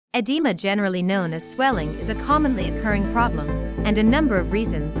Edema, generally known as swelling, is a commonly occurring problem, and a number of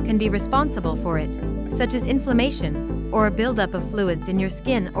reasons can be responsible for it, such as inflammation or a buildup of fluids in your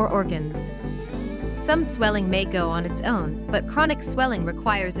skin or organs. Some swelling may go on its own, but chronic swelling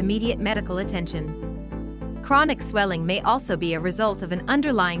requires immediate medical attention. Chronic swelling may also be a result of an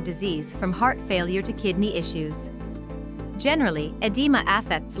underlying disease, from heart failure to kidney issues. Generally, edema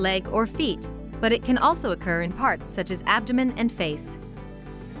affects leg or feet, but it can also occur in parts such as abdomen and face.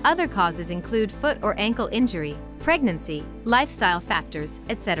 Other causes include foot or ankle injury, pregnancy, lifestyle factors,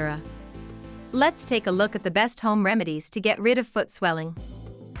 etc. Let's take a look at the best home remedies to get rid of foot swelling.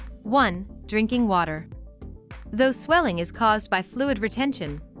 1. Drinking water. Though swelling is caused by fluid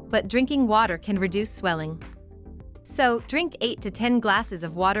retention, but drinking water can reduce swelling. So, drink 8 to 10 glasses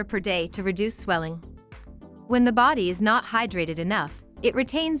of water per day to reduce swelling. When the body is not hydrated enough, it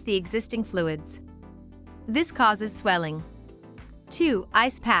retains the existing fluids. This causes swelling. 2.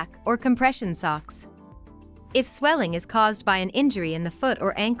 Ice pack or compression socks. If swelling is caused by an injury in the foot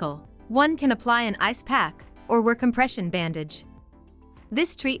or ankle, one can apply an ice pack or wear compression bandage.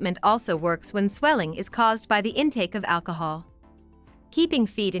 This treatment also works when swelling is caused by the intake of alcohol. Keeping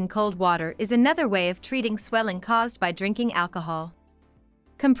feet in cold water is another way of treating swelling caused by drinking alcohol.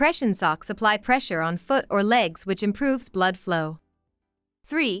 Compression socks apply pressure on foot or legs, which improves blood flow.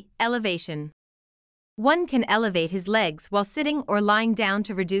 3. Elevation. One can elevate his legs while sitting or lying down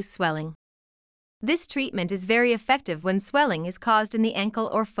to reduce swelling. This treatment is very effective when swelling is caused in the ankle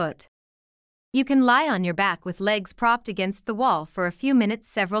or foot. You can lie on your back with legs propped against the wall for a few minutes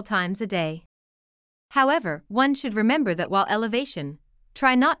several times a day. However, one should remember that while elevation,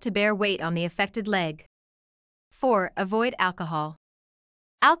 try not to bear weight on the affected leg. 4. Avoid alcohol.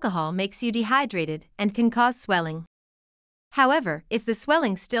 Alcohol makes you dehydrated and can cause swelling. However, if the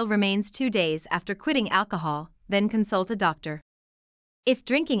swelling still remains 2 days after quitting alcohol, then consult a doctor. If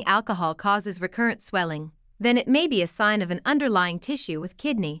drinking alcohol causes recurrent swelling, then it may be a sign of an underlying tissue with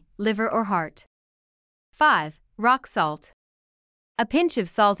kidney, liver, or heart. 5. Rock salt. A pinch of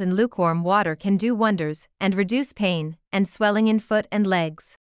salt in lukewarm water can do wonders and reduce pain and swelling in foot and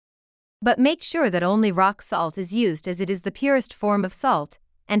legs. But make sure that only rock salt is used, as it is the purest form of salt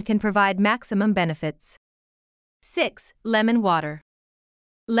and can provide maximum benefits. 6. Lemon water.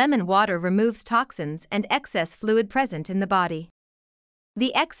 Lemon water removes toxins and excess fluid present in the body.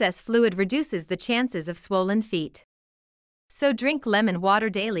 The excess fluid reduces the chances of swollen feet. So drink lemon water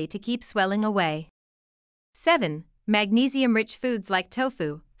daily to keep swelling away. 7. Magnesium-rich foods like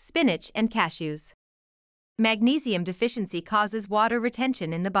tofu, spinach, and cashews. Magnesium deficiency causes water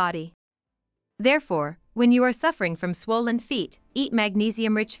retention in the body. Therefore, when you are suffering from swollen feet, eat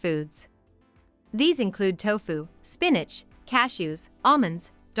magnesium-rich foods. These include tofu, spinach, cashews,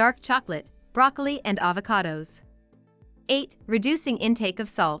 almonds, dark chocolate, broccoli, and avocados. 8. Reducing intake of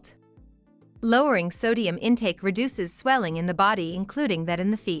salt. Lowering sodium intake reduces swelling in the body, including that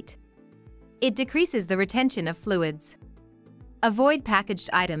in the feet. It decreases the retention of fluids. Avoid packaged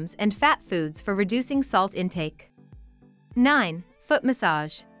items and fat foods for reducing salt intake. 9. Foot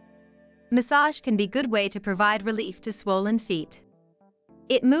massage. Massage can be a good way to provide relief to swollen feet.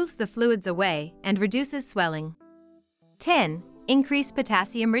 It moves the fluids away and reduces swelling. 10. Increase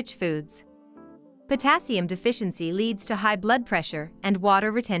potassium-rich foods. Potassium deficiency leads to high blood pressure and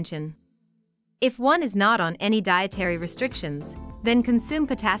water retention. If one is not on any dietary restrictions, then consume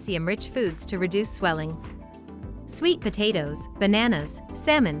potassium-rich foods to reduce swelling. Sweet potatoes, bananas,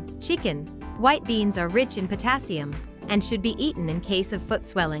 salmon, chicken, white beans are rich in potassium and should be eaten in case of foot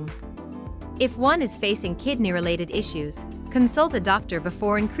swelling. If one is facing kidney-related issues, consult a doctor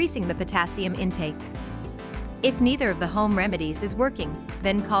before increasing the potassium intake. If neither of the home remedies is working,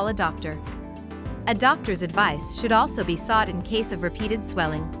 then call a doctor. A doctor's advice should also be sought in case of repeated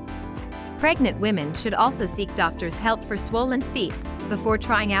swelling. Pregnant women should also seek doctor's help for swollen feet before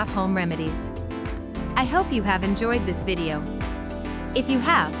trying out home remedies. I hope you have enjoyed this video. If you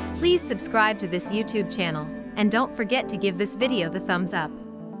have, please subscribe to this YouTube channel, and don't forget to give this video the thumbs up.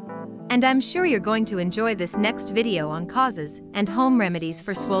 And I'm sure you're going to enjoy this next video on causes and home remedies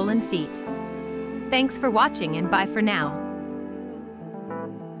for swollen feet. Thanks for watching, and bye for now.